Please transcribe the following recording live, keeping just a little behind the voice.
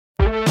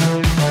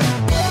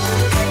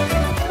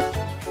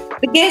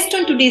The guest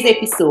on today's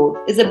episode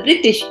is a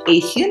British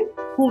Asian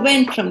who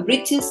went from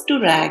riches to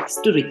rags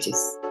to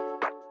riches.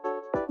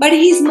 But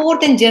he's more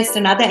than just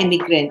another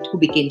immigrant who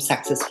became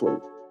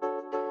successful.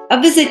 A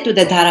visit to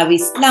the Dharavi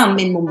slum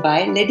in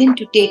Mumbai led him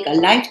to take a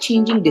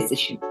life-changing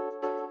decision.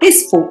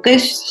 His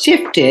focus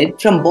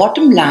shifted from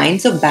bottom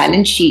lines of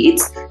balance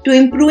sheets to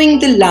improving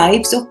the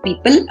lives of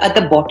people at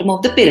the bottom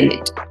of the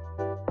pyramid.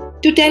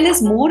 To tell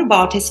us more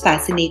about his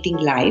fascinating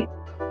life,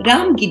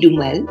 Ram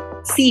Gidoomal,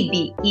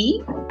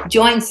 CBE,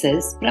 joins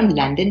us from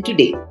London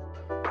today.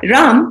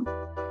 Ram,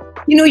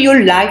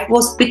 your life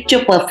was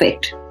picture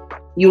perfect.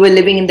 You were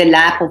living in the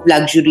lap of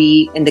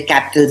luxury in the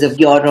capitals of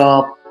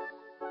Europe.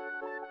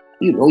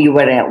 You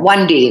were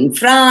one day in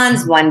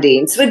France, one day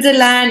in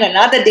Switzerland,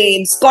 another day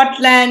in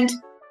Scotland.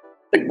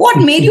 But what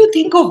made you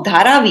think of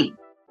Dharavi?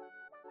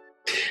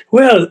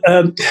 Well,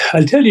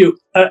 I'll tell you,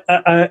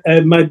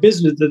 my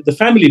business, the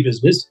family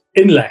business,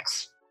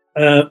 Inlax,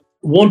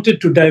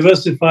 wanted to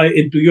diversify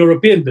into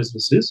European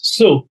businesses.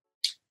 So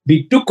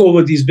we took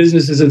over these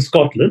businesses in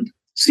Scotland,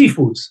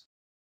 seafoods,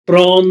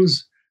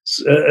 prawns,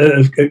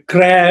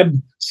 crab,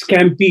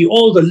 scampi,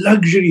 all the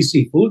luxury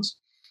seafoods,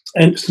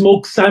 and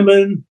smoked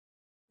salmon.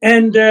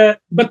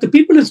 But the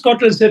people in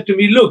Scotland said to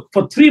me, look,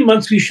 for 3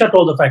 months, we shut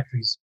all the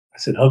factories. I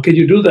said, how can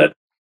you do that?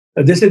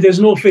 They said, there's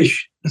no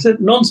fish. I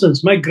said,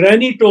 nonsense. My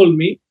granny told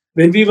me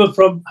when we were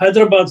from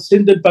Hyderabad,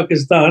 Sindh in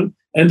Pakistan,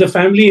 and the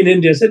family in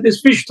India said,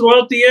 there's fish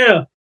throughout the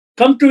year.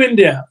 Come to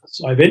India.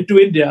 So I went to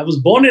India. I was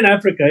born in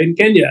Africa, in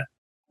Kenya.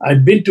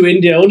 I'd been to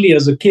India only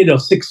as a kid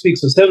of 6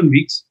 weeks or 7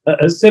 weeks,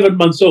 7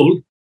 months old.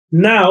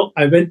 Now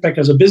I went back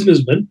as a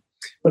businessman.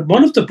 But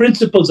one of the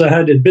principles I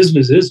had in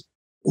business is,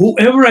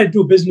 whoever I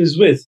do business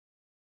with,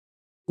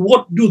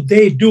 what do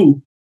they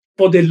do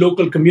for their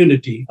local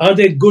community? Are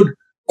they good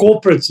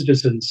corporate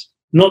citizens,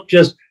 not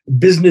just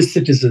business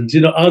citizens?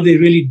 Are they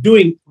really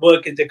doing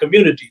work in their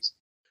communities?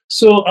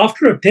 So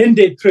after a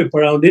 10-day trip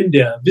around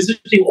India,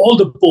 visiting all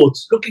the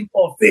ports, looking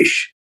for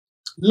fish,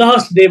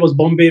 last day was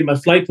Bombay. My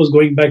flight was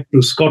going back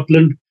to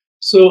Scotland.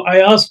 So I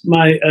asked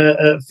my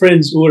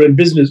friends who were in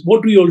business,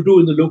 what do you all do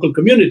in the local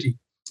community?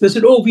 They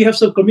said, we have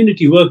some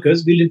community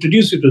workers. We'll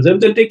introduce you to them.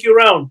 They'll take you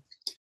around.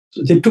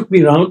 So they took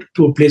me around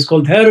to a place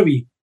called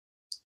Dharavi.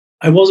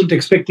 I wasn't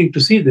expecting to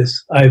see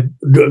this.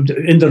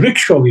 In the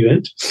rickshaw we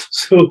went.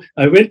 So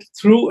I went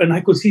through and I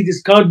could see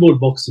these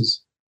cardboard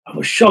boxes. I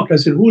was shocked. I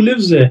said, who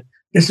lives there?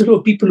 They said,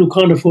 people who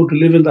can't afford to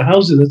live in the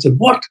houses. I said,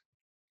 what?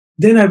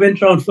 Then I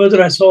went around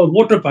further. I saw a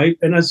water pipe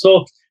and I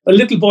saw a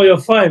little boy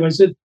of 5. I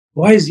said,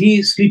 why is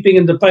he sleeping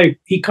in the pipe?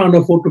 He can't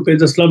afford to pay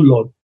the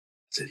slumlord. I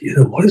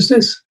said, what is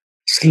this?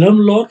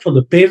 Slumlord for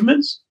the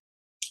pavements?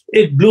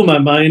 It blew my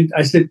mind.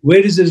 I said, where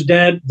is his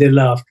dad? They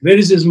laughed. Where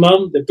is his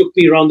mom? They took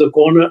me around the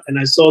corner and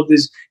I saw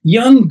these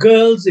young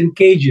girls in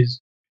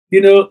cages.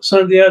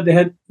 Sandhya, they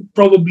had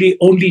probably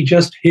only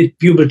just hit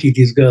puberty,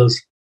 these girls.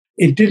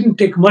 It didn't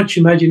take much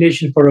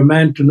imagination for a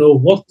man to know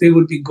what they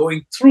would be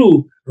going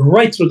through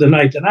right through the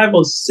night. And I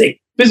was sick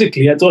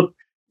physically. I thought,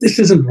 this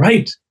isn't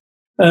right.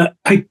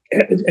 I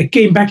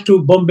came back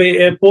to Bombay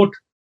Airport.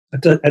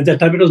 At that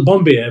time, it was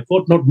Bombay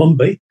Airport, not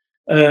Mumbai.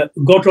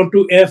 Got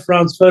onto Air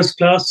France first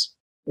class.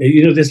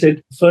 They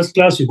said, first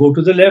class, you go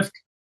to the left.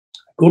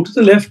 Go to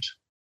the left.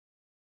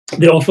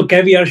 They offer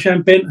caviar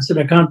champagne. I said,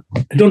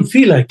 I don't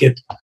feel like it.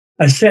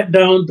 I sat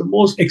down. The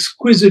most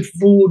exquisite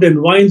food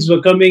and wines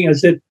were coming. I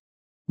said,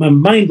 my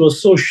mind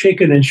was so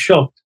shaken and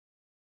shocked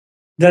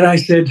that I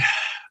said,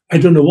 I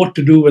don't know what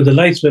to do. When the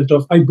lights went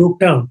off, I broke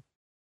down.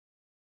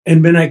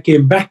 And when I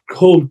came back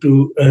home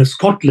to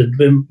Scotland,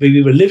 when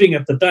we were living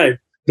at the time,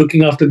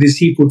 looking after these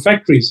seafood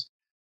factories,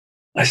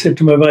 I said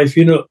to my wife,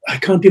 I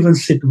can't even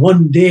sit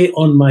one day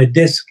on my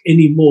desk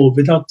anymore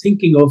without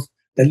thinking of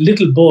that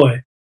little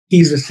boy.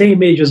 He's the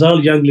same age as our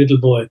young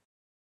little boy.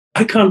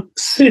 I can't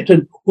sit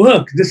and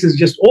work. This is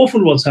just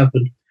awful what's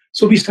happened.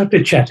 So we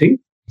started chatting.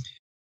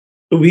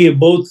 We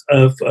both,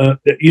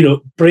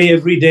 pray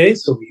every day.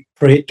 So we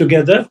prayed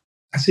together.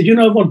 I said,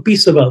 I want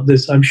peace about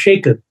this. I'm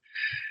shaken.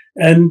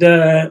 And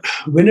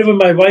whenever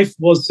my wife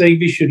was saying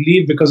we should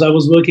leave because I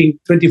was working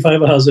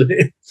 25 hours a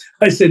day,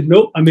 I said,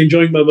 no, I'm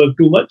enjoying my work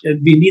too much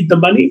and we need the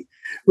money.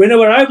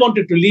 Whenever I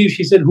wanted to leave,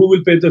 she said, who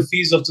will pay the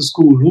fees of the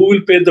school? Who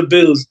will pay the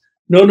bills?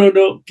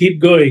 No, keep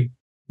going.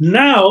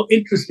 Now,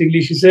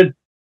 interestingly, she said,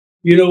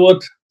 you know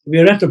what?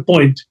 We're at a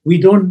point.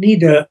 We don't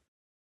need a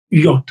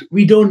yacht.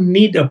 We don't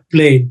need a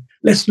plane.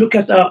 Let's look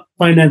at our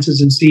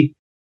finances and see,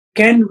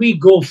 can we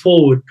go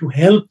forward to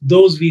help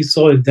those we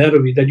saw in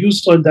Dharavi, that you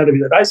saw in Dharavi,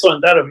 that I saw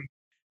in Dharavi,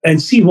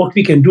 and see what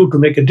we can do to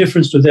make a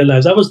difference to their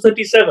lives? I was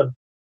 37.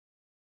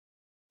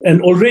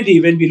 And already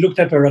when we looked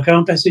at our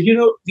account, I said,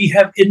 we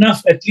have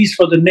enough at least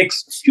for the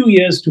next few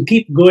years to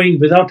keep going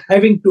without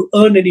having to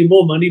earn any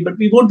more money, but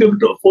we won't be able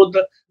to afford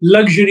the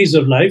luxuries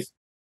of life.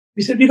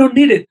 We said, we don't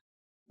need it.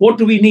 What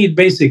do we need?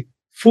 Basic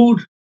food,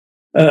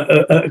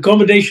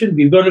 accommodation.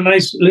 We've got a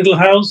nice little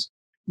house,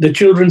 the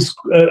children's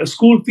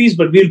school fees,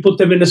 but we'll put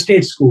them in a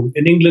state school.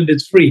 In England,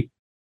 it's free.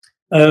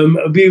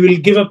 We will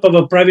give up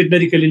our private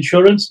medical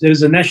insurance. There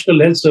is a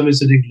national health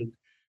service in England.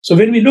 So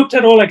when we looked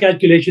at all our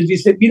calculations, we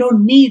said, we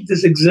don't need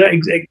this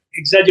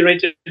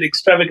exaggerated,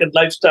 extravagant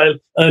lifestyle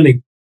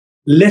earning.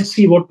 Let's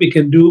see what we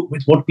can do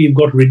with what we've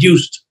got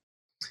reduced.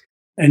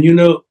 And,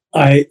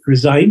 I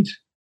resigned.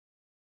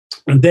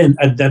 And then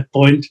at that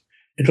point,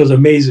 it was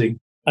amazing.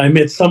 I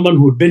met someone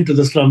who'd been to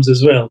the slums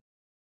as well.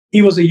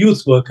 He was a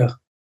youth worker.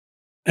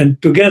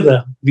 And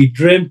together, we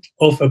dreamt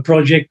of a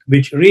project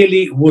which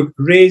really would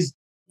raise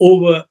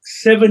over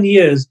 7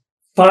 years,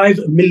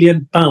 £5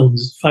 million.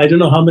 I don't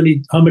know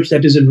how much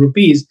that is in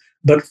rupees,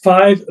 but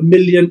 £5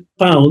 million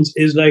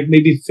is like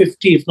maybe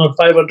 50, if not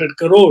 500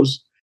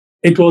 crores.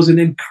 It was an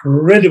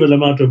incredible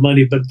amount of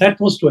money, but that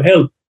was to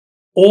help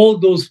all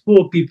those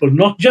poor people,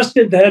 not just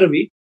in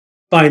Dharavi.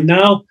 By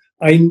now,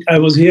 I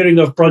was hearing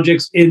of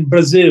projects in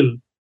Brazil,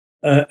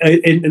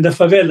 in the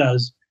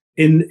favelas,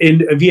 in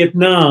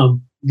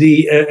Vietnam,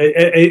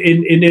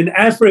 in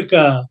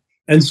Africa.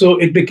 And so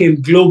it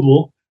became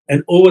global.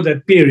 And over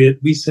that period,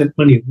 we sent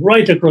money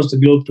right across the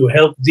globe to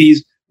help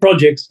these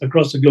projects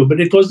across the globe.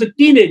 But it was the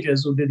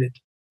teenagers who did it.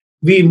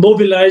 We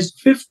mobilized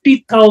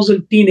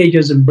 50,000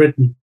 teenagers in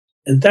Britain.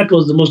 And that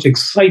was the most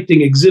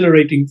exciting,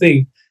 exhilarating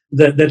thing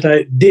that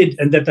I did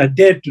and that I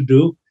dared to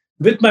do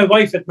with my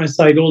wife at my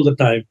side all the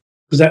time.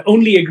 Because I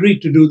only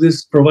agreed to do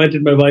this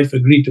provided my wife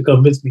agreed to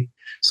come with me.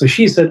 So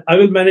she said, I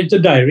will manage the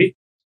diary.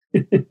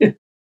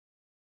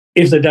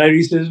 If the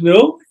diary says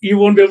no, you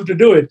won't be able to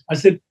do it. I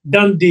said,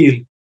 done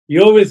deal.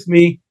 You're with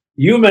me.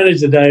 You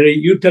manage the diary.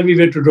 You tell me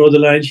where to draw the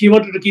line. She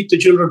wanted to keep the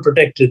children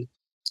protected.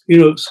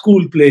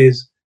 School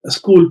plays,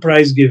 school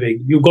prize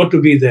giving. You got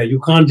to be there.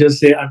 You can't just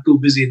say, I'm too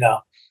busy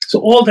now.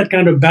 So all that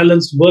kind of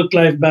balance,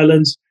 work-life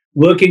balance,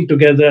 working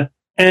together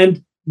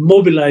and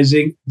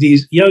mobilizing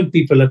these young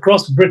people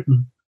across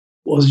Britain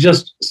was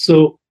just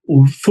so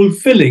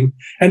fulfilling.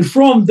 And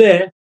from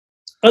there,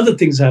 other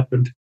things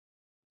happened.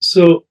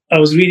 So I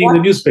was reading the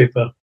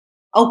newspaper.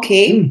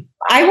 Okay.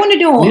 I want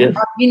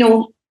to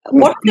know,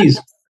 what please.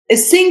 A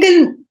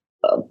single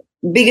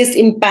biggest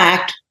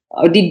impact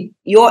did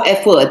your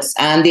efforts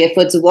and the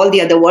efforts of all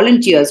the other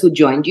volunteers who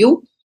joined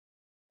you,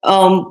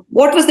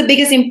 what was the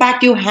biggest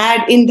impact you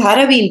had in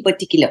Dharavi in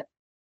particular?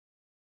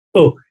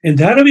 Oh, in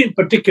Dharavi in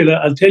particular,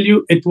 I'll tell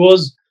you, it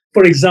was,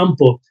 for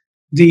example,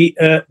 the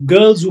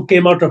girls who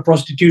came out of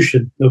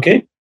prostitution,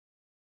 okay?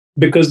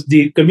 Because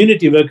the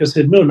community workers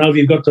said, no, now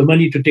we've got the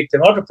money to take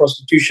them out of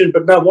prostitution,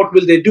 but now what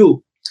will they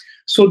do?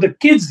 So the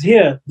kids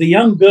here, the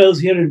young girls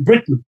here in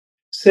Britain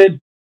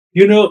said,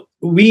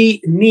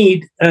 we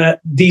need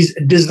these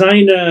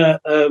designer,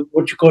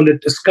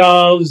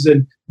 scarves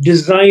and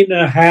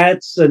designer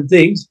hats and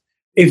things.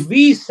 If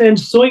we send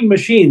sewing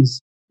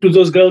machines to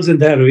those girls in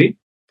Dharavi,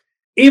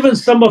 even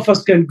some of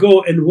us can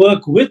go and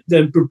work with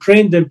them to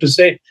train them to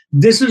say,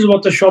 this is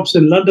what the shops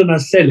in London are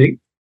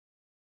selling.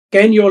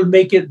 Can you all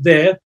make it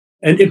there?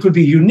 And it will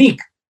be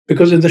unique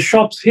because in the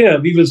shops here,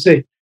 we will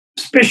say,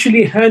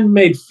 specially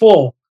handmade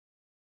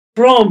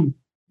from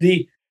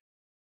the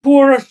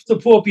poorest of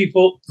the poor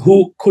people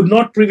who could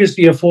not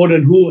previously afford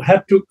and who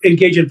had to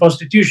engage in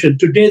prostitution.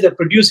 Today, they're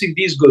producing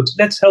these goods.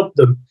 Let's help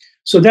them.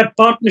 So that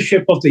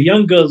partnership of the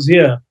young girls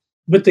here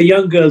with the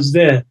young girls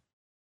there,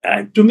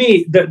 to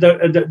me,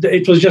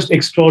 it was just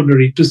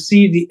extraordinary to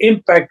see the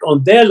impact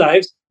on their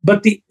lives,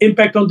 but the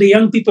impact on the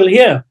young people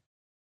here.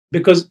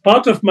 Because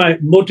part of my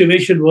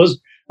motivation was,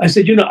 I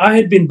said, I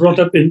had been brought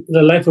up in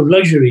the life of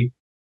luxury.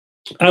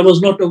 I was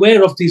not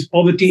aware of these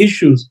poverty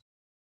issues.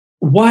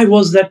 Why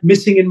was that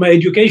missing in my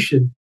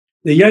education?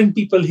 The young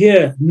people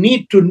here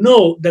need to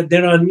know that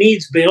there are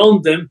needs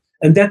beyond them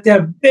and that they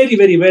are very,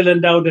 very well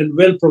endowed and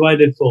well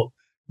provided for.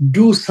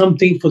 Do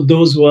something for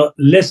those who are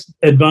less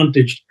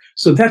advantaged.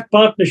 So that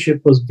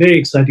partnership was very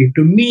exciting.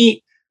 To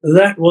me,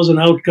 that was an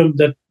outcome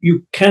that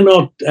you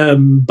cannot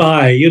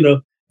buy.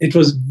 It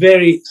was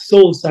very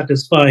soul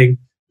satisfying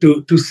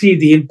to see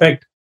the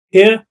impact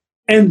here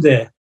and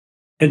there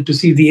and to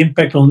see the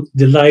impact on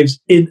the lives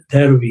in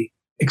Dharavi.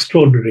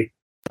 Extraordinary.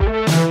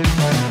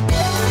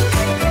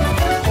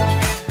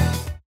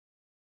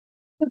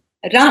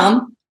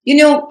 Ram,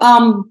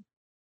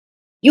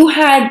 you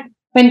had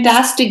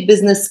fantastic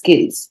business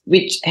skills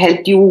which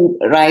helped you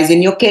rise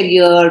in your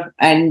career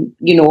and,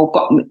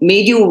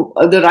 made you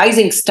the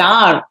rising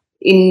star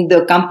in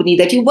the company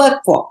that you work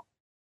for.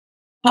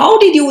 How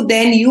did you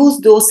then use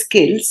those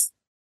skills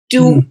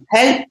to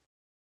help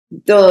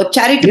the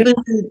charitable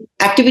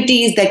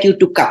activities that you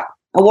took up?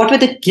 Or what were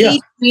the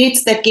key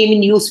traits that came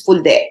in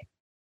useful there?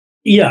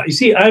 Yeah, you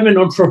see, I'm an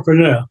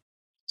entrepreneur.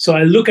 So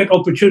I look at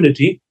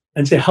opportunity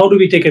and say, how do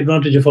we take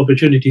advantage of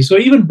opportunity? So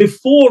even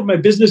before my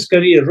business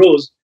career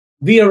rose,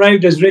 we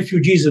arrived as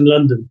refugees in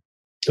London.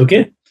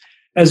 Okay?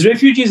 As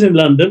refugees in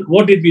London,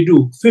 what did we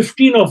do?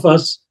 15 of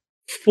us,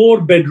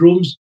 4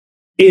 bedrooms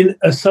in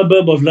a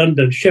suburb of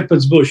London,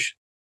 Shepherd's Bush.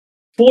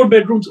 4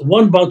 bedrooms,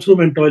 1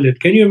 bathroom and toilet.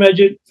 Can you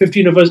imagine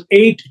 15 of us,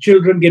 8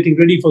 children getting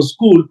ready for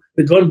school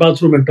with 1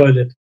 bathroom and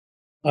toilet?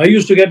 I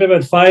used to get up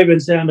at 5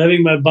 and say, I'm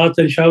having my bath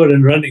and shower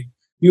and running.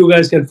 You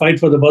guys can fight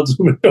for the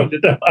bathroom and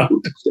toilet. I'm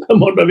out.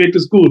 I'm on my way to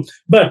school.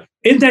 But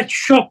in that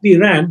shop we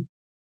ran,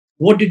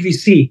 what did we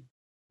see?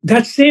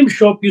 That same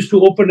shop used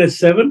to open at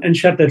 7 and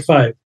shut at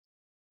 5.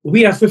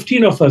 We are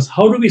 15 of us.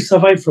 How do we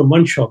survive from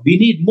one shop? We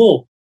need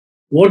more.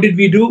 What did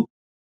we do?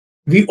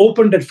 We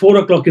opened at 4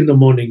 o'clock in the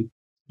morning,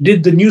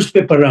 did the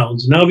newspaper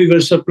rounds. Now we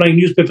were supplying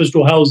newspapers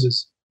to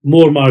houses,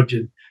 more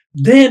margin.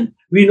 Then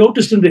we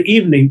noticed in the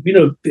evening,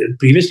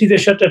 previously they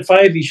shut at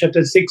 5, we shut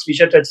at 6, we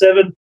shut at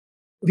 7.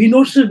 We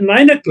noticed at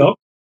 9 o'clock,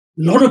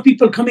 a lot of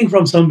people coming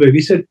from somewhere.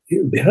 We said,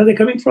 where are they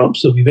coming from?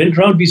 So we went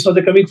around, we saw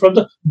they're coming from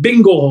the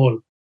bingo hall.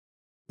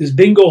 This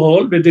bingo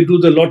hall where they do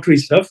the lottery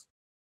stuff.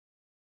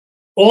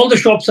 All the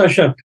shops are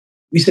shut.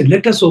 We said,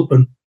 let us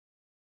open.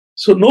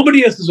 So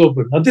nobody else is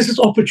open. Now this is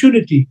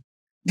opportunity.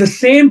 The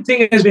same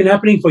thing has been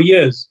happening for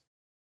years.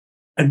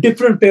 A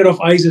different pair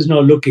of eyes is now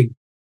looking.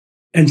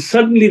 And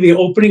suddenly we're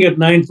opening at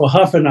 9 for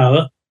half an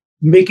hour,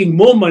 making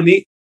more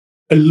money,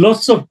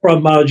 lots of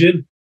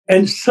margin.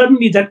 And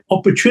suddenly that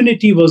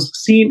opportunity was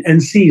seen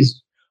and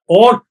seized.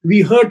 Or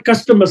we heard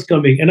customers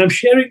coming. And I'm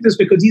sharing this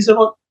because these are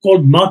not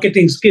called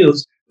marketing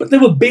skills, but they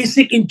were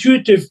basic,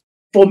 intuitive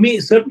for me,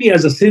 certainly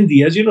as a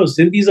Sindhi. As you know,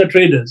 Sindhis are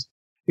traders.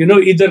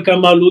 Idhar ka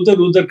maal udhar,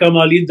 udhar ka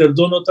maal idhar,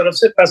 dono taraf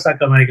se paisa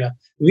kamaega.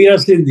 We are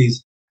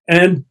Sindhis.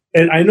 And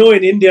I know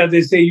in India,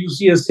 they say you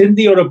see a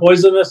Sindhi or a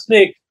poisonous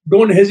snake,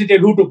 don't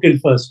hesitate who to kill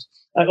first.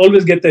 I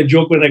always get that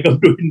joke when I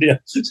come to India.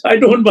 So I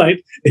don't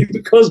mind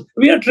because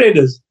we are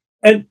traders.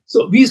 And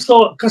so we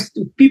saw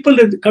people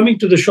coming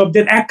to the shop,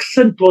 their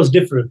accent was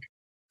different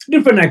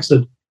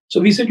accent. So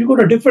we said, you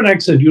got a different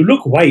accent. You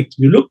look white.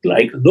 You look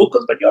like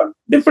locals, but you're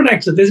different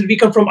accent. They said, we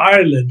come from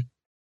Ireland.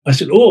 I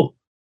said, oh.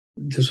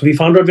 So we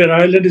found out where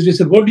Ireland is. We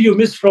said, what do you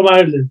miss from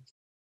Ireland?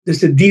 They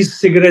said, these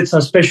cigarettes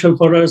are special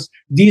for us.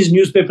 These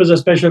newspapers are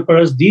special for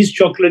us. These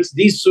chocolates,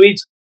 these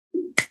sweets.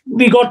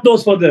 We got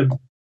those for them.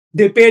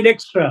 They paid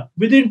extra.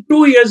 Within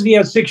 2 years, we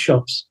had 6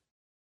 shops.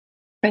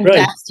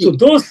 Fantastic.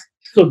 Right.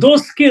 So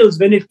those skills,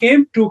 when it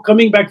came to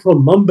coming back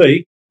from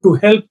Mumbai to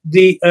help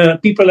the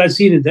people I'd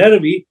seen in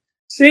Dharavi,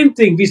 same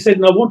thing. We said,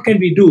 now what can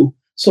we do?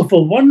 So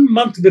for 1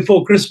 month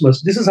before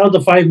Christmas, this is how the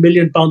 £5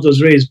 million was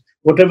raised.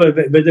 Whatever,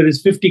 whether it's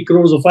 50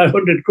 crores or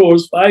 500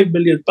 crores, £5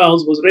 million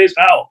was raised.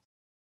 How?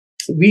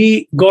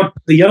 We got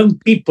the young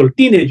people,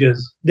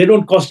 teenagers. They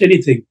don't cost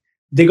anything.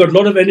 They got a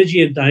lot of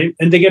energy and time,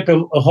 and they get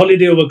a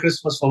holiday over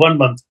Christmas for 1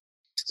 month.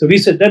 So we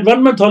said that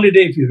 1 month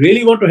holiday, if you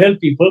really want to help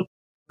people,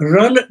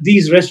 run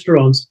these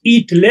restaurants,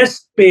 eat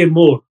less, pay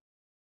more.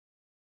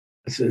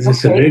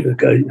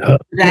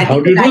 How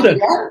do you do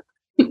that?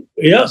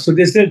 Yeah, so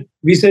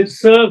we said,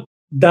 serve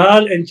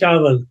dal and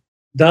chawal,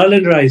 dal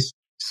and rice,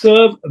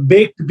 serve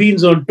baked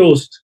beans on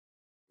toast.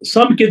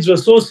 Some kids were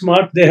so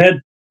smart, they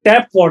had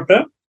tap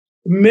water,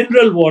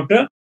 mineral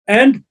water,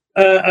 and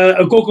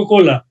a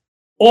Coca-Cola,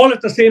 all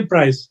at the same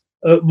price,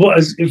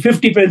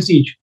 50 pence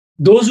each.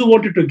 Those who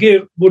wanted to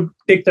give would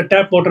take the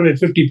tap water at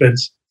 50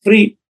 pence,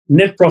 free,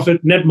 net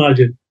profit, net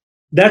margin.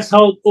 That's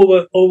how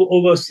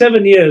over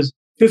 7 years,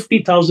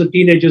 50,000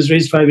 teenagers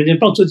raised £5 million.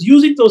 So it's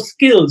using those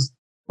skills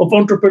of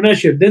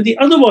entrepreneurship. Then the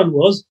other one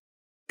was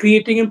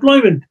creating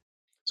employment.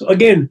 So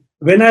again,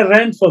 when I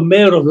ran for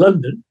mayor of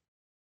London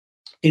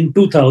in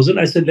 2000,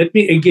 I said, let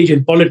me engage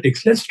in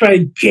politics. Let's try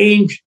and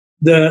change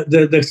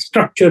the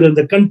structure and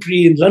the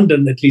country in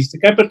London, at least, the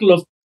capital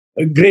of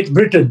Great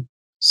Britain.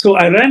 So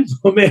I ran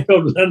for mayor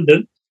of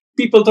London.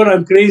 People thought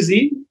I'm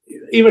crazy.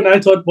 Even I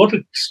thought, what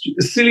a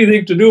silly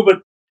thing to do.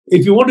 But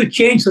if you want to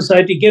change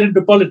society, get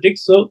into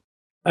politics. So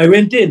I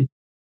went in.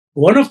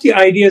 One of the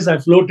ideas I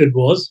floated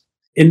was,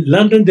 in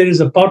London, there is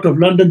a part of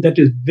London that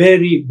is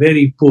very,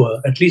 very poor,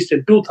 at least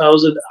in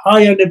 2000,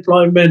 high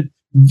unemployment,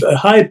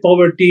 high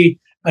poverty.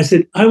 I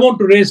said, I want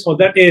to raise for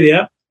that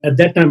area. At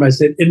that time, I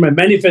said, in my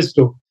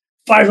manifesto,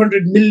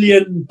 £500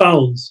 million.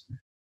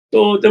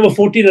 So there were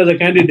 14 other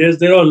candidates.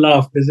 They all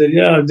laughed. They said,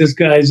 yeah, this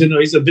guy,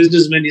 he's a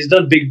businessman. He's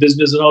done big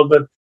business and all,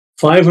 but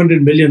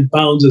 £500 million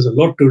is a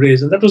lot to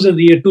raise. And that was in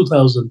the year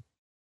 2000.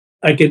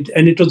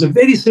 And it was a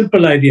very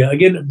simple idea.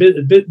 Again, a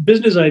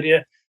business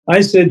idea.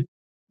 I said,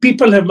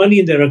 people have money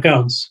in their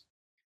accounts.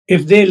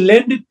 If they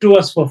lend it to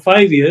us for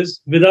 5 years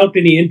without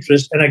any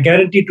interest and are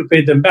guaranteed to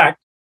pay them back,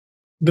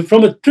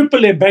 from a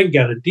AAA bank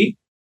guarantee,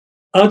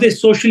 are they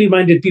socially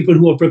minded people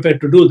who are prepared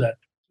to do that?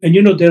 And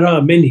there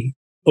are many,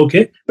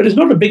 okay? But it's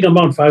not a big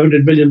amount,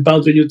 £500 million,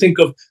 when you think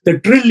of the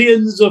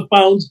trillions of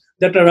pounds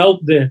that are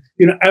out there.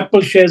 Apple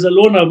shares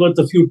alone are worth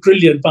a few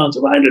trillion pounds.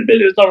 So £100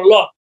 billion is not a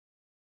lot.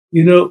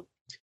 They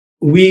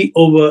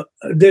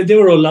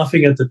were all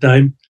laughing at the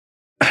time.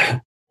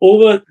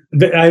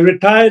 I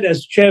retired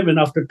as chairman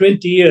after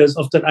 20 years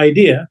of that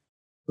idea.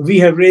 We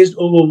have raised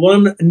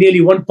over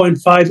nearly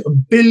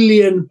 1.5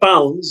 billion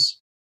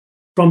pounds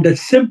from that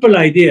simple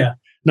idea.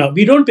 Now,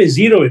 we don't pay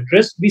zero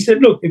interest. We said,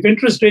 look, if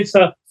interest rates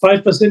are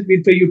 5%,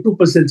 we'll pay you 2%,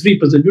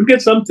 3%. You'll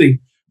get something.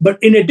 But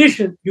in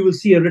addition, you will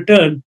see a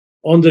return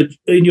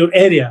in your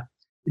area.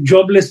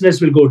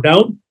 Joblessness will go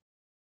down.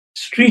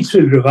 Streets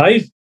will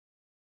revive.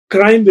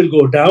 Crime will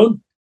go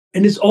down.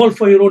 And it's all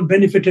for your own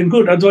benefit and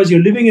good. Otherwise,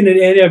 you're living in an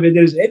area where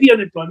there is heavy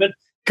unemployment.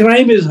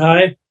 Crime is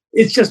high.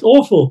 It's just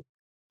awful.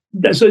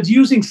 So it's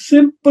using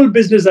simple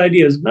business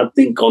ideas,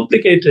 nothing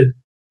complicated.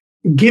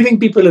 giving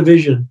people a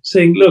vision,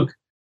 saying, look,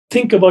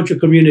 think about your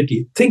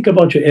community, think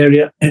about your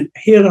area, and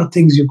here are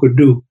things you could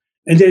do.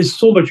 And there's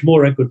so much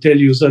more I could tell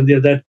you,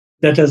 Sandhya,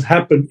 that has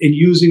happened in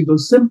using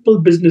those simple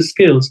business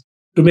skills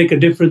to make a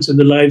difference in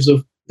the lives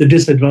of the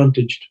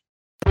disadvantaged.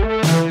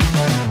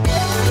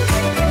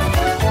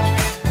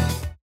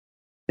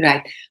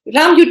 Right.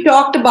 Ram, you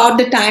talked about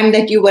the time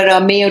that you were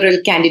a mayoral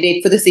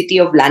candidate for the city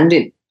of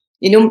London.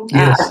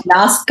 Yes. At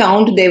last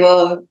count, there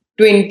were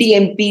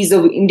 20 MPs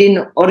of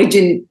Indian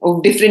origin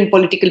of different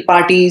political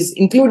parties,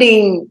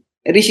 including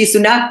Rishi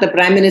Sunak, the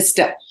Prime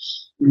Minister.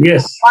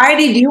 Yes. Why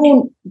did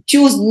you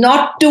choose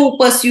not to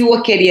pursue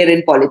a career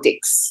in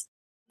politics?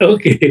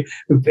 Okay,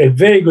 a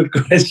very good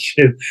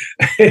question.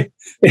 In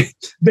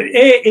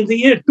the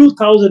year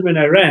 2000, when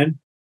I ran,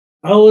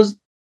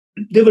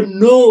 there were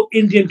no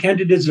Indian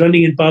candidates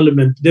running in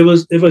Parliament. There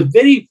was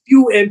very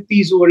few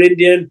MPs who were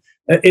Indian.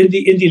 In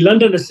the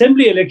London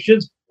Assembly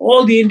elections,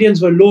 all the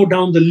Indians were low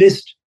down the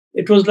list.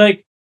 It was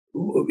like,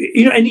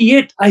 and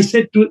yet I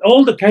said to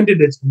all the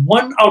candidates,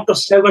 1 out of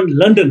 7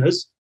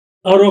 Londoners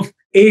are of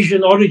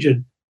Asian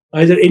origin,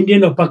 either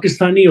Indian or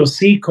Pakistani or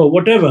Sikh or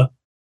whatever.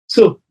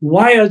 So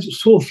why are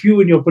so few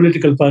in your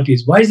political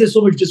parties? Why is there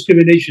so much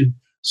discrimination?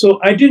 So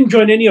I didn't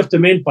join any of the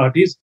main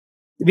parties.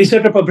 We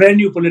set up a brand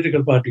new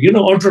political party,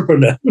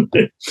 entrepreneur.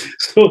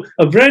 So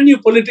a brand new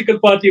political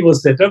party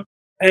was set up,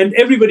 and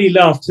everybody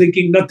laughed,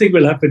 thinking nothing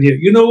will happen here.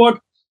 You know what?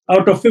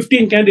 Out of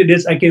 15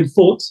 candidates, I came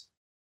fourth.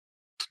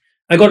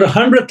 I got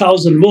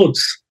 100,000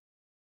 votes,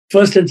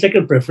 first and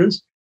second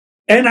preference.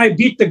 And I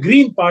beat the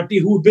Green Party,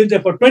 who'd been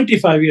there for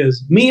 25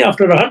 years. Me,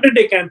 after a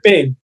 100-day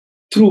campaign,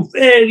 through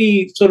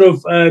very sort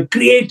of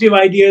creative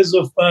ideas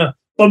of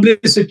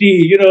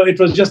publicity, it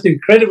was just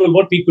incredible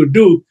what we could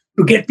do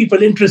to get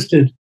people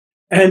interested.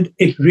 And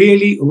it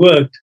really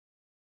worked.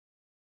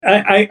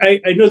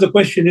 I know the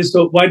question is,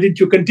 so why didn't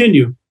you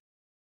continue?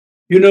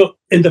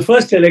 In the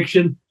first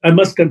election, I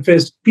must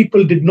confess,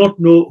 people did not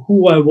know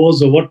who I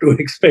was or what to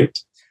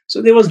expect.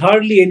 So there was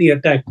hardly any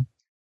attack.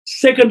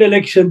 Second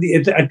election, the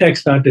attack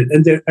started,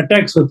 and the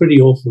attacks were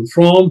pretty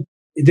awful.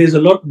 There's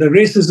a lot, the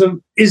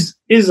racism is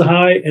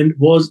high and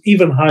was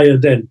even higher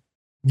then,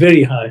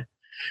 very high.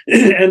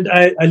 And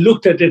I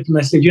looked at it and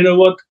I said, you know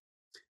what?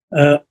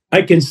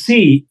 I can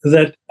see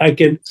that I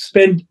can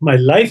spend my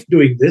life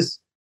doing this,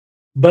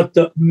 but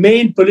the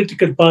main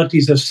political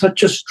parties have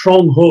such a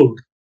strong hold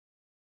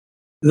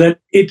that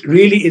it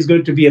really is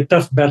going to be a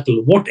tough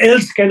battle. What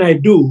else can I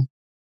do?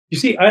 You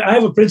see, I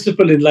have a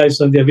principle in life,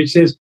 Sandhya, which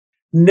says,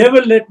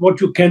 never let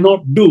what you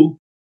cannot do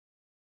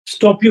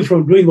stop you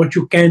from doing what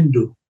you can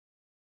do.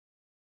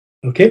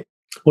 Okay?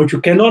 What you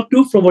cannot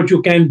do from what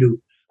you can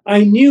do.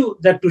 I knew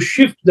that to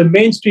shift the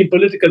mainstream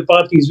political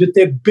parties with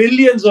their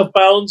billions of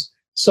pounds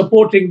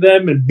supporting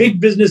them and big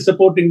business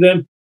supporting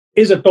them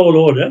is a tall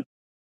order.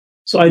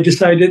 So I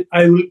decided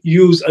I will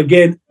use,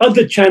 again,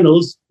 other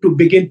channels to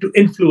begin to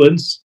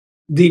influence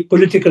the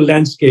political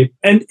landscape.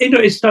 And,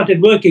 it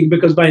started working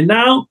because by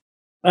now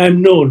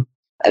I'm known.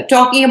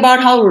 Talking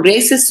about how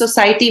racist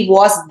society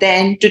was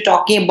then to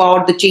talking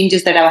about the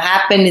changes that have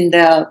happened in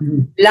the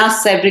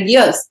last several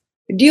years.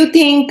 Do you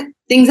think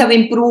things have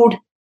improved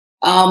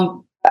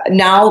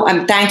now,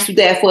 thanks to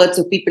the efforts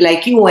of people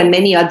like you and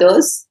many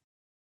others?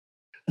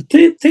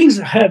 Things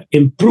have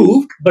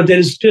improved, but there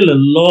is still a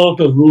lot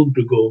of room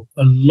to go.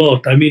 A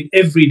lot. I mean,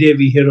 every day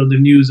we hear on the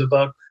news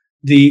about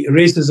the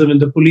racism in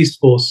the police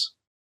force,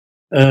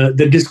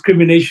 the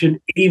discrimination,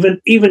 even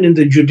in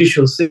the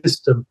judicial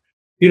system.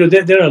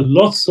 There are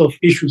lots of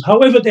issues.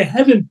 However, they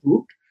have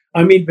improved.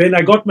 I mean, when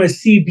I got my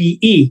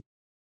CBE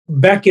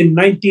back in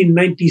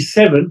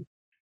 1997,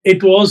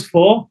 it was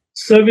for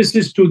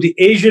services to the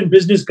Asian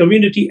business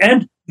community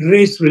and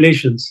race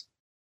relations.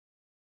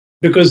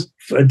 Because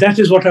that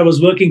is what I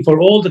was working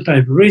for all the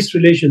time, race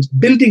relations,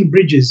 building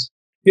bridges.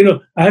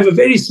 I have a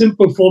very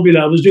simple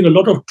formula. I was doing a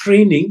lot of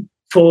training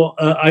for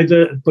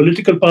either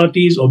political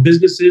parties or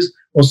businesses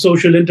or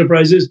social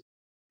enterprises.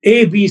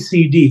 A, B,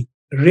 C, D,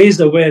 raise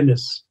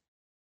awareness.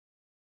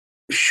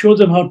 Show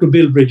them how to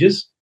build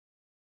bridges,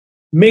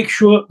 make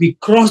sure we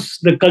cross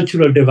the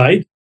cultural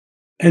divide,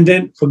 and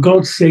then, for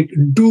God's sake,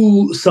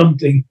 do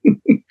something.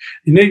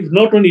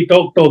 Not only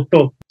talk.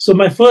 So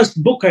my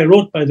first book I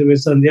wrote, by the way,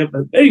 Sandhya,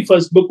 my very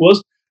first book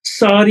was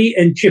Sari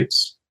and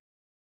Chips.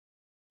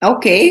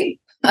 Okay.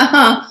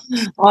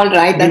 All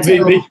right. That's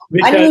an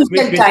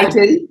unusual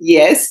title.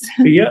 Yes.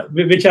 Yeah,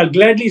 which I'll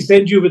gladly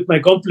send you with my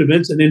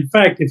compliments. And in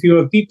fact, if you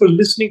have people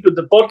listening to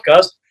the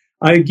podcast,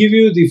 I give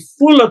you the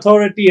full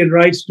authority and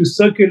rights to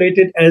circulate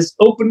it as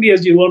openly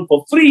as you want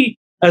for free,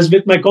 as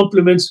with my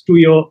compliments to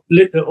your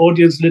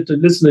audience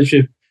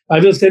listenership. I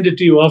will send it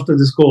to you after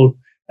this call.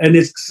 And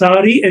it's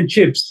Sari and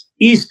Chips,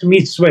 East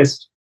meets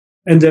West.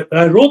 And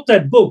I wrote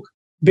that book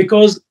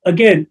because,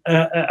 again,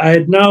 I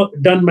had now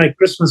done my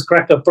Christmas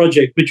cracker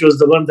project, which was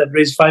the one that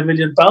raised £5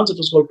 million. It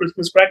was called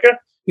Christmas Cracker.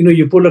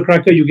 You pull a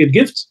cracker, you get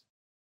gifts.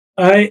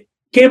 I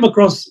came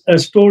across a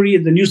story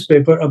in the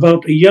newspaper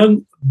about a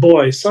young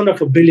boy, son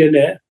of a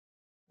billionaire,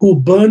 who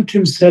burnt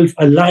himself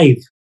alive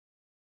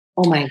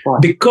Oh my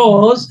God.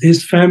 because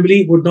his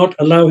family would not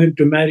allow him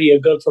to marry a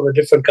girl from a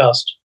different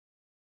caste.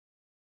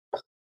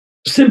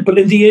 Simple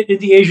in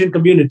the Asian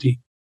community.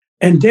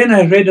 And then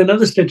I read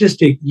another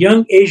statistic: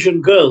 young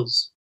Asian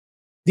girls,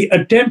 the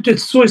attempted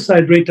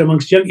suicide rate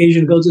amongst young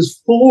Asian girls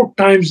is 4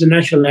 times the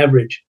national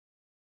average.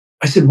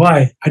 I said,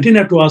 why? I didn't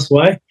have to ask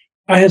why.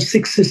 I have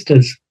 6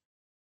 sisters.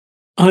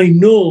 I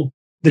know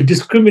the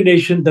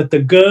discrimination that the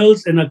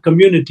girls in a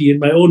community in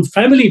my own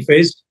family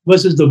faced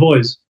versus the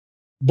boys.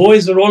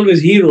 Boys are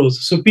always heroes,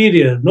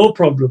 superior, no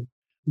problem.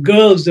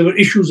 Girls, there were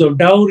issues of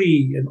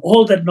dowry and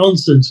all that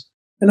nonsense.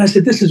 And I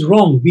said, this is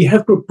wrong. We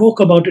have to talk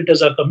about it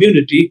as a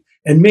community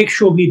and make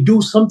sure we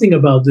do something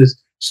about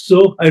this.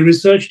 So I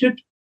researched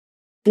it.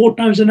 4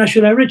 times the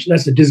national average.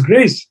 That's a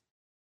disgrace.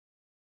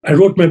 I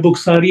wrote my book,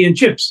 Sari and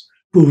Chips,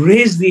 to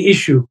raise the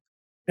issue.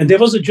 And there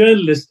was a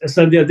journalist,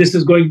 Sandhya, this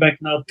is going back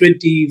now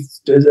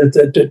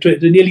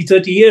nearly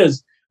 30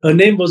 years. Her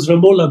name was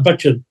Ramola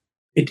Bachchan.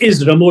 It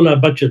is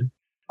Ramola Bachchan.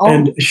 Oh,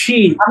 and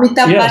she,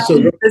 Amitabh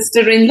Bachchan's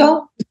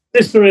sister-in-law?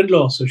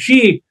 Sister-in-law. So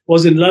she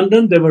was in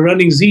London. They were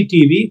running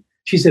ZTV.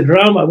 She said,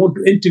 Ram, I want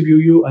to interview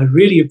you. I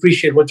really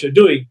appreciate what you're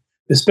doing,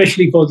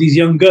 especially for these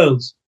young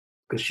girls.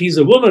 Because she's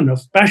a woman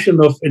of passion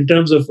in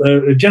terms of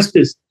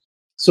justice.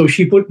 So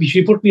she put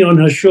me on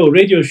her show,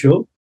 radio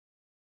show.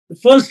 The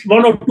first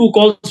 1 or 2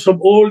 calls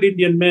from old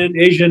Indian men,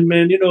 Asian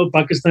men,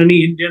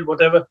 Pakistani, Indian,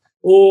 whatever.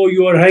 Oh,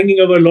 you are hanging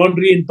our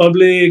laundry in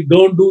public.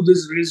 Don't do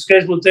this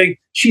disgraceful thing.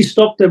 She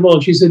stopped them all.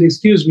 She said,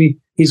 excuse me,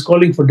 he's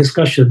calling for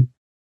discussion.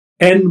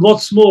 And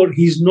what's more,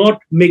 he's not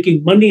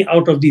making money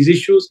out of these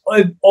issues.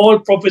 All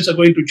profits are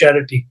going to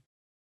charity.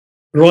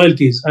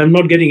 Royalties. I'm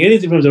not getting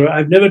anything from them.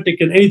 I've never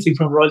taken anything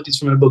from royalties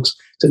from my books.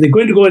 So they're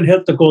going to go and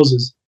help the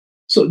causes.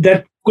 So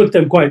that put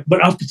them quiet.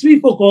 But after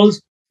 3-4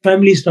 calls,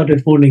 families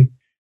started phoning.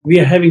 We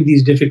are having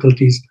these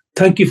difficulties.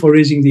 Thank you for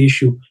raising the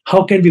issue.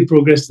 How can we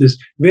progress this?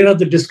 Where are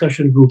the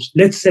discussion groups?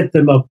 Let's set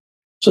them up.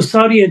 So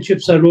Sari and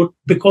Chips I wrote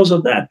because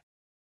of that.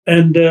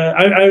 And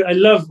I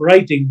love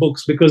writing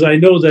books because I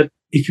know that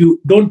if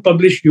you don't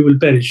publish, you will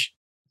perish.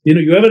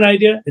 You have an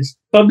idea, it's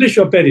publish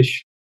or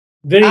perish.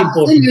 Very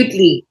important.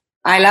 Absolutely.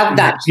 I love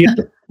that.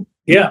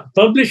 Yeah,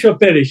 publish or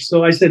perish.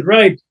 So I said,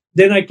 right.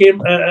 Then I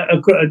came,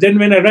 then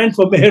when I ran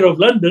for mayor of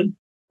London,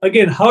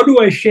 again, how do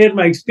I share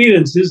my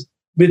experiences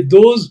with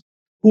those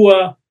who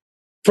are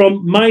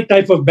from my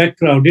type of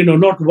background,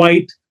 not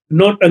white,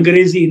 not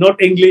Angrezi,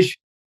 not English,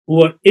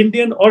 who are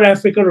Indian or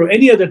African or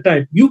any other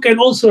type. You can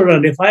also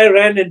run. If I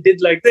ran and did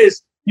like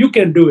this, you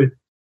can do it.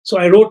 So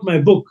I wrote my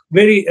book,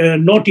 very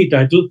naughty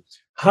title,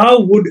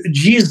 How Would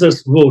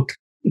Jesus Vote?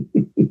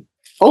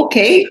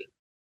 Okay.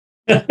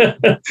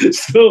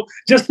 So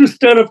just to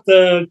stir up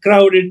the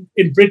crowd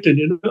in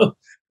Britain,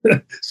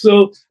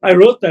 So I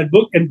wrote that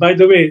book. And by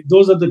the way,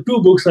 those are the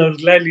 2 books I'll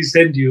gladly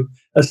send you,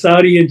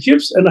 Sari and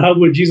Chips and How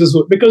Would Jesus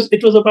Vote? Because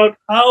it was about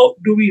how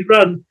do we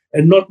run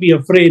and not be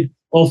afraid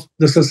of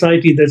the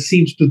society that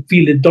seems to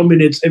feel it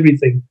dominates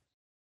everything.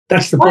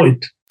 That's the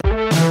point.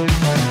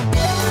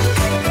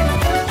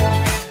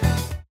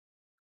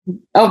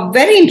 A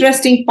very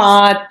interesting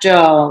part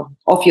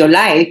of your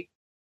life,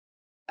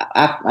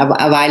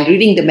 while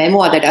reading the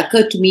memoir that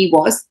occurred to me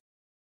was,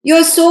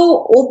 you're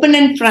so open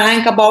and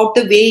frank about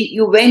the way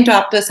you went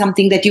after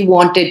something that you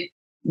wanted,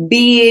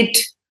 be it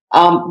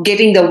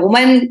getting the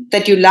woman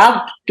that you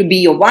loved to be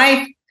your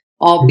wife,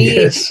 or be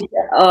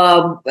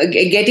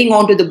it getting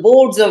onto the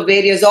boards of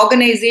various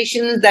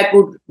organizations that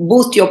would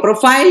boost your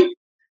profile.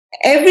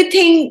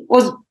 Everything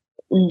was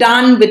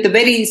done with a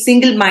very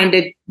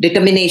single-minded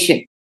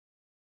determination.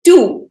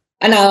 2,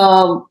 and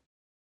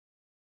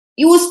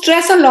you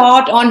stress a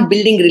lot on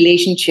building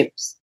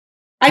relationships.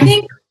 I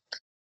think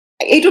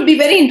it would be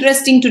very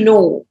interesting to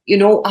know,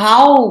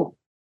 how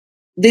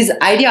this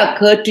idea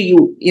occurred to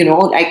you,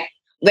 like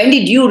when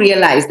did you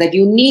realize that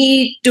you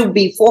need to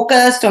be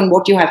focused on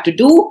what you have to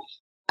do,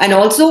 and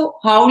also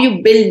how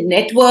you build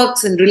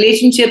networks and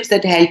relationships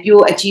that help you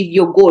achieve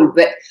your goal,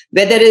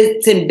 whether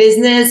it's in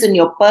business, in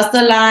your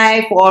personal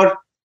life, or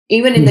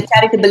even in the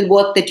charitable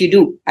work that you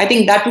do. I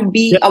think that would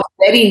be a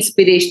very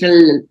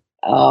inspirational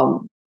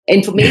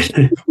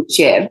information to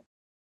share.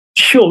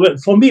 Sure. Well,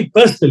 for me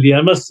personally,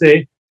 I must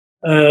say,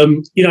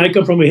 I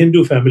come from a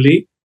Hindu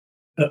family,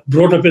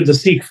 brought up in the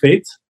Sikh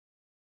faith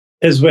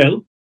as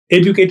well,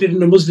 educated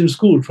in a Muslim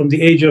school from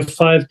the age of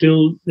 5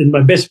 till, in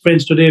my best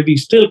friends today, we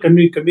still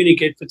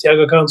communicate with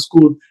Yaga Khan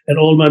School and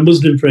all my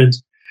Muslim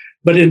friends.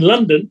 But in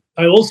London,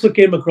 I also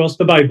came across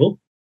the Bible,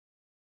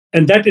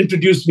 and that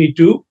introduced me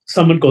to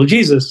someone called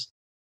Jesus.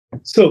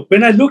 So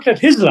when I looked at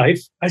his life,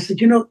 I said,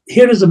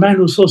 here is a man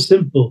who's so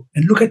simple,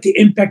 and look at the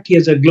impact he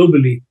has had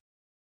globally.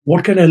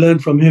 What can I learn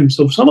from him?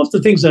 So some of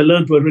the things I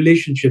learned were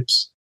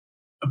relationships.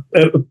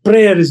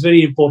 Prayer is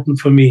very important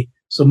for me.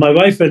 So my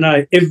wife and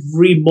I,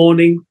 every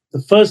morning,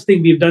 the first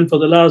thing we've done for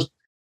the last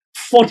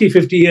 40,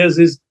 50 years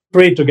is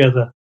pray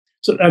together.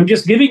 So I'm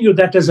just giving you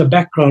that as a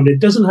background. It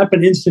doesn't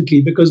happen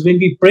instantly because when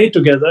we pray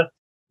together,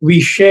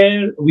 we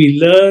share, we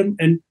learn,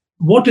 and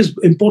what is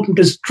important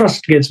is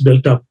trust gets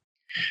built up.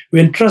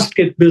 When trust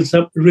gets built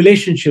up,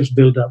 relationships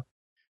build up.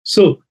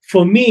 So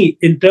for me,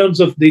 in terms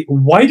of the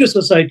wider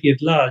society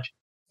at large,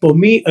 for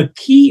me, a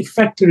key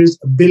factor is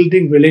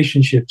building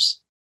relationships.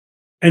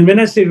 And when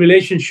I say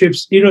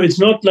relationships, it's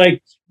not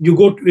like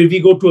if we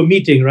go to a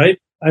meeting, right?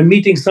 I'm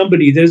meeting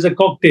somebody, there's a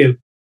cocktail.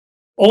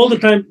 All the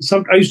time,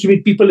 I used to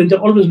meet people and they're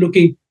always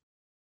looking,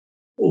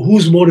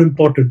 who's more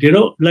important,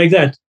 like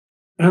that.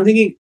 And I'm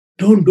thinking,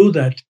 don't do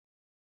that.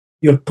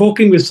 You're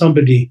talking with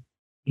somebody,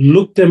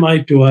 look them eye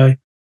to eye,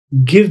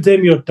 give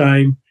them your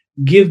time,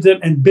 give them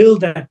and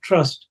build that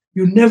trust.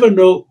 You never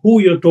know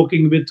who you're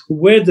talking with,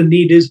 where the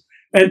need is,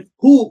 and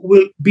who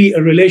will be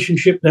a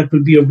relationship that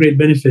will be of great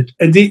benefit.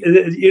 And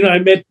I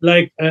met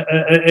like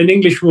an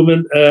English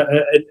woman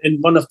in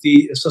one of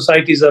the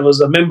societies I was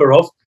a member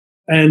of.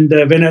 And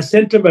when I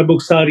sent her my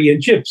book, Sari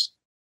and Chips,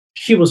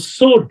 she was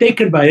so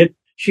taken by it.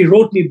 She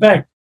wrote me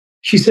back.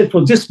 She said,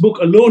 for this book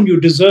alone, you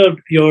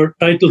deserved your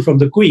title from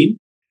the Queen,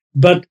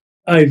 but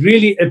I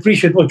really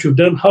appreciate what you've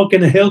done. How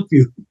can I help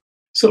you?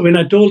 So when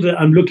I told her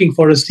I'm looking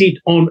for a seat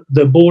on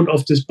the board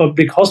of this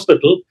public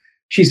hospital,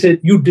 she said,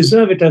 you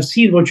deserve it. I've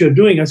seen what you're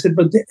doing. I said,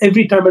 but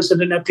every time I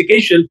send an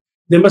application,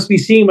 they must be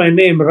seeing my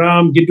name,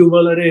 Ram,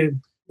 Gidoomal,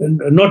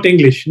 not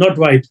English, not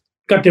white.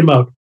 Cut him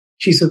out.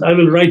 She said, I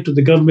will write to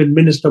the government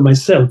minister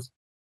myself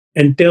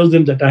and tell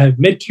them that I have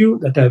met you,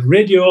 that I've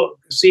read your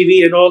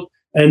CV and all,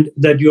 and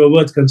that you are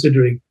worth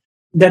considering.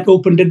 That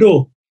opened the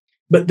door.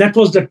 But that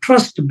was the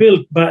trust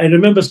built by, I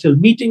remember still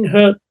meeting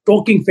her,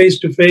 talking face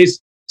to face,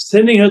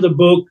 sending her the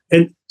book.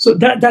 And so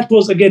that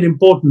was, again,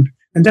 important.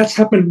 And that's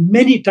happened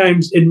many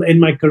times in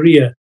my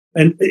career.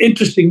 And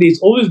interestingly,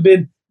 it's always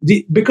been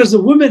because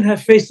the women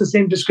have faced the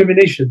same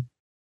discrimination.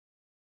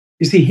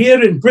 You see,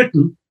 here in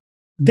Britain,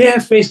 they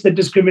have faced the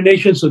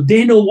discrimination, so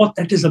they know what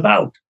that is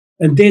about.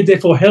 And they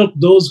therefore help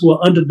those who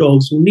are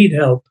underdogs, who need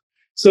help.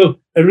 So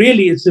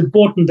really, it's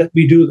important that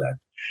we do that.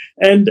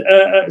 And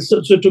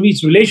so to me,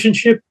 it's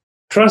relationship,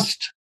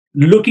 trust,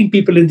 looking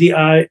people in the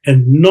eye,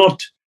 and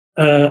not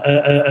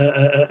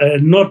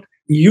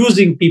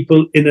using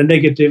people in a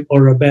negative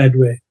or a bad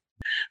way.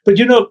 But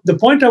the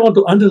point I want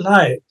to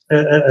underline,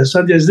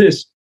 Sandhya, is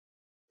this.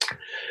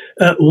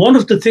 One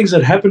of the things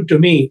that happened to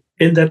me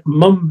in that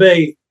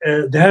Mumbai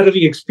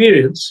Dharavi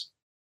experience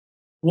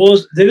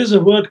was there is a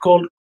word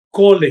called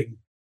calling.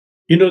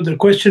 The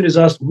question is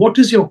asked, what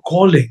is your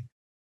calling?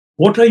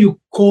 What are you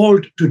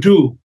called to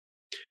do?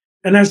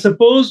 And I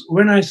suppose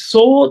when I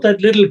saw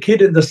that little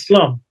kid in the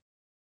slum,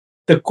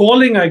 the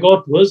calling I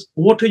got was,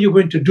 what are you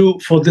going to do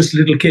for this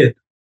little kid?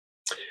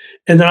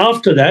 And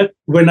after that,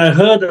 when I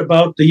heard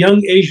about the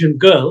young Asian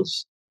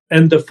girls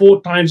and the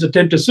 4 times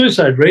attempted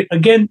suicide rate,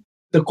 again,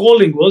 the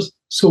calling was,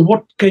 so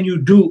what can you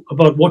do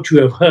about what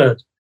you have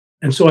heard?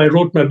 And so I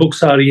wrote my book,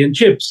 Sari and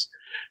Chips.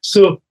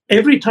 So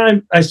every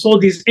time I saw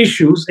these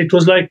issues, it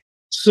was like,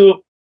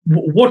 so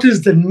what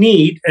is the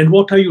need and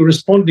what are you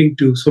responding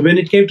to? So when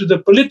it came to the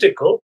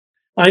political,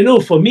 I know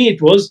for me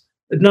it was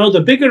now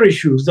the bigger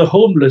issues, the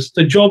homeless,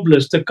 the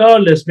jobless, the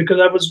carless, because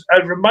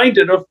I'm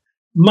reminded of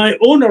my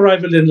own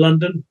arrival in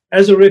London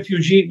as a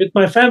refugee with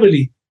my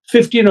family,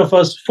 15 of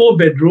us, 4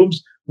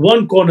 bedrooms,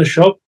 1 corner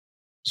shop.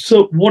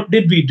 So what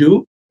did we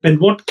do and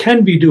what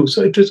can we do?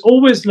 So it was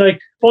always like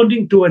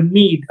responding to a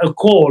need, a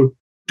call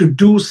to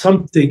do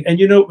something. And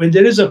when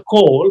there is a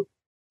call,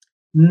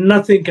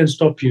 nothing can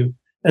stop you.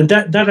 And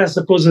that I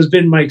suppose has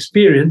been my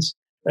experience.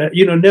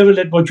 Never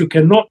let what you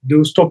cannot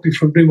do stop you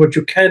from doing what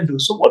you can do.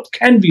 So what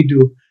can we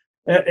do?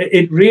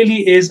 It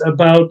really is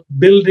about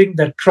building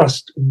that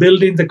trust,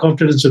 building the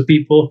confidence of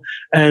people,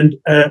 and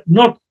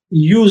not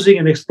using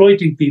and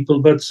exploiting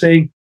people, but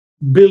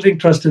building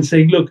trust and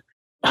saying, look,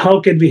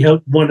 how can we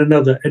help one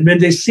another? And when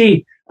they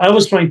see I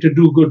was trying to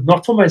do good,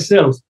 not for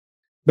myself,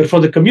 but for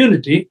the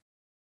community,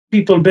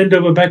 people bend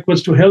over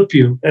backwards to help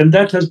you. And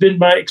that has been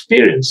my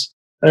experience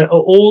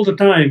all the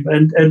time.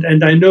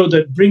 And I know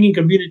that bringing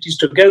communities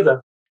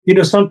together,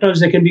 sometimes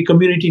there can be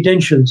community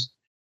tensions.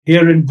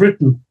 Here in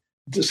Britain,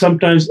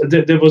 sometimes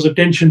there was a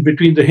tension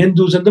between the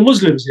Hindus and the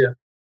Muslims here,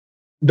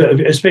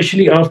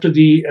 especially after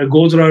the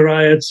Godhra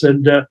riots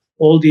and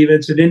all the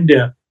events in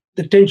India.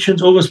 The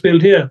tensions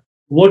overspilled here.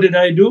 What did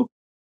I do?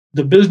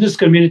 The business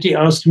community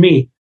asked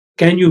me,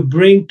 can you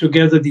bring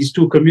together these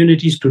 2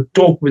 communities to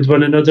talk with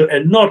one another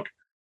and not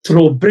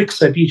throw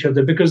bricks at each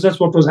other? Because that's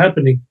what was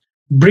happening.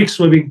 Bricks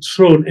were being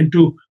thrown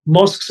into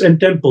mosques and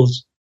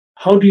temples.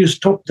 How do you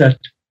stop that?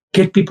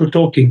 Get people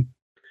talking.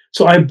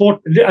 So I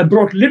brought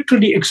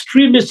literally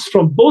extremists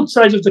from both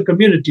sides of the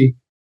community.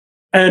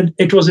 And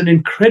it was an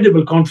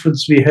incredible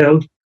conference we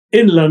held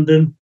in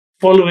London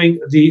following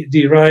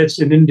the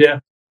riots in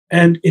India.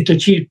 And it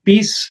achieved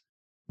peace,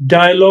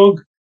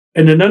 dialogue,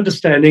 and an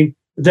understanding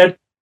that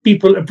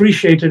people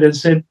appreciated and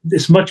said,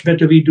 it's much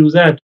better we do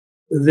that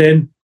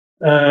than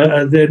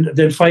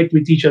fight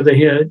with each other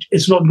here.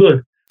 It's not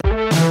good.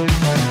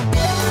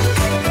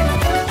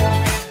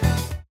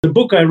 The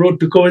book I wrote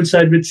to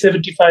coincide with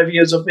 75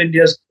 years of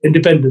India's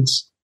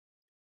independence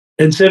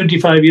and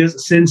 75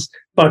 years since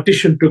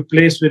partition took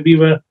place when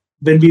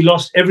we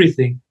lost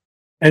everything.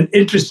 And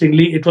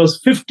interestingly, it was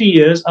 50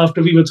 years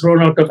after we were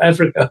thrown out of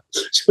Africa.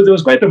 So there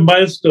was quite a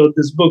milestone,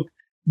 this book.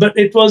 But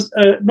it was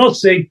not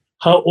saying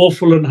how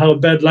awful and how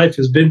bad life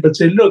has been, but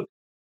saying, look,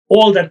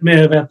 all that may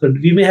have happened.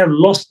 We may have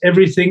lost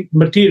everything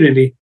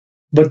materially,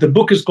 but the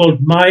book is called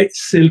My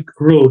Silk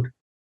Road.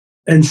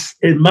 And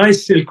in My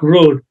Silk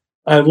Road,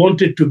 I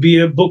want it to be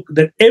a book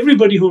that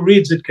everybody who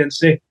reads it can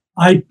say,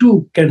 I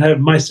too can have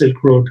my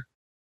Silk Road.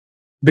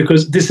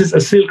 Because this is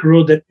a Silk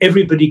Road that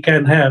everybody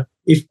can have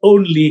if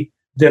only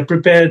they're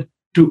prepared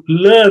to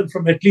learn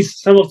from at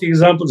least some of the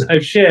examples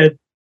I've shared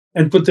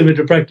and put them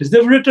into practice.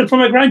 They've written for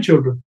my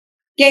grandchildren.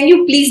 Can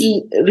you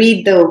please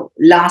read the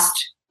last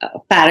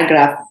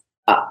paragraph?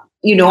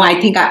 I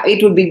think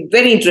it would be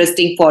very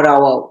interesting for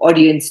our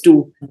audience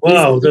to.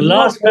 Wow, the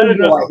last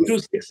paragraph of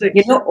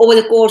 266. Over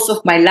the course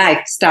of my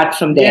life, start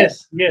from there.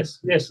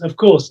 Yes, of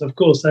course. I'll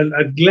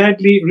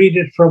gladly read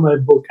it from my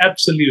book,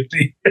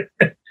 absolutely.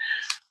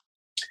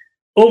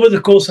 Over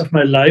the course of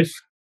my life,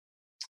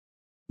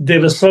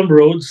 there were some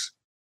roads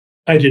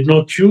I did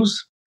not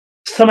choose,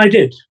 some I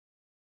did.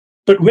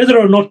 But whether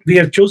or not we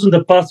have chosen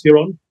the path we're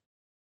on,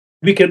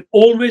 we can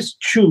always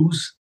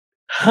choose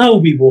how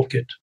we walk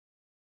it.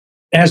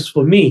 As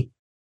for me,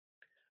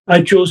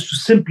 I chose to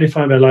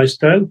simplify my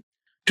lifestyle,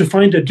 to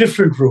find a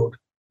different road,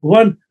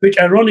 one which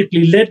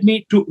ironically led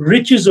me to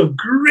riches of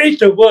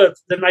greater worth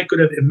than I could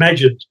have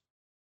imagined.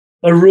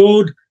 A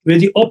road where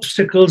the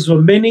obstacles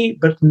were many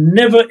but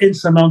never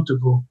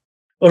insurmountable.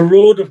 A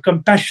road of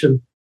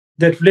compassion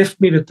that left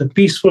me with a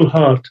peaceful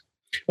heart.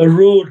 A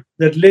road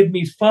that led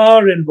me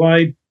far and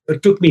wide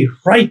but took me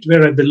right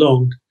where I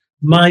belonged.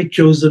 My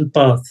chosen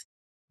path,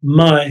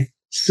 my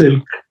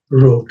Silk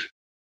Road.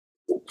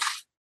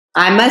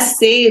 I must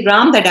say,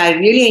 Ram, that I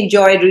really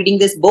enjoyed reading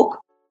this book.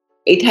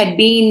 It had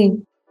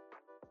been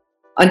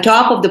on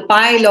top of the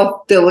pile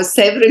of there were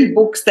several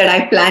books that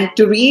I planned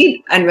to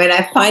read. And when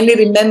I finally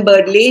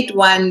remembered late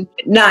one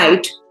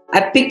night,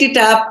 I picked it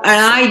up and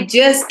I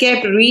just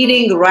kept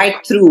reading right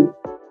through.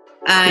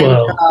 And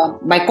Wow.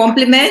 My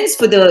compliments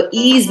for the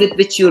ease with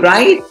which you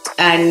write.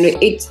 And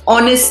it's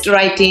honest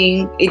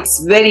writing.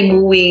 It's very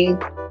moving.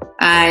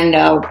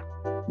 And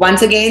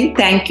once again,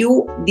 thank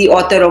you, the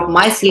author of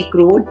My Silk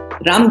Road,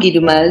 Ram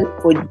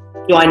Gidoomal, for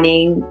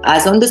joining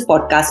us on this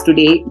podcast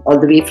today, all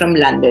the way from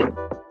London.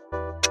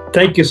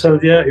 Thank you,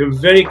 Sandhya. You're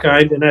very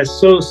kind, and I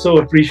so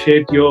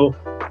appreciate your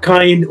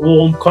kind,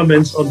 warm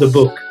comments on the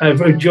book.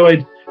 I've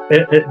enjoyed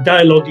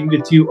dialoguing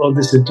with you on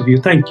this interview.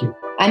 Thank you.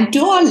 And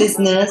to our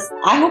listeners,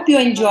 I hope you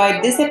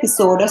enjoyed this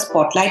episode of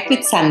Spotlight with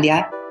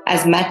Sandhya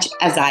as much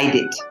as I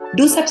did.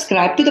 Do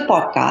subscribe to the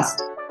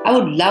podcast. I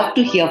would love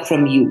to hear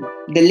from you.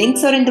 The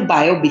links are in the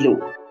bio below.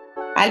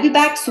 I'll be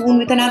back soon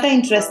with another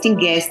interesting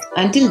guest.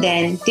 Until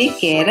then, take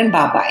care and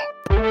bye-bye.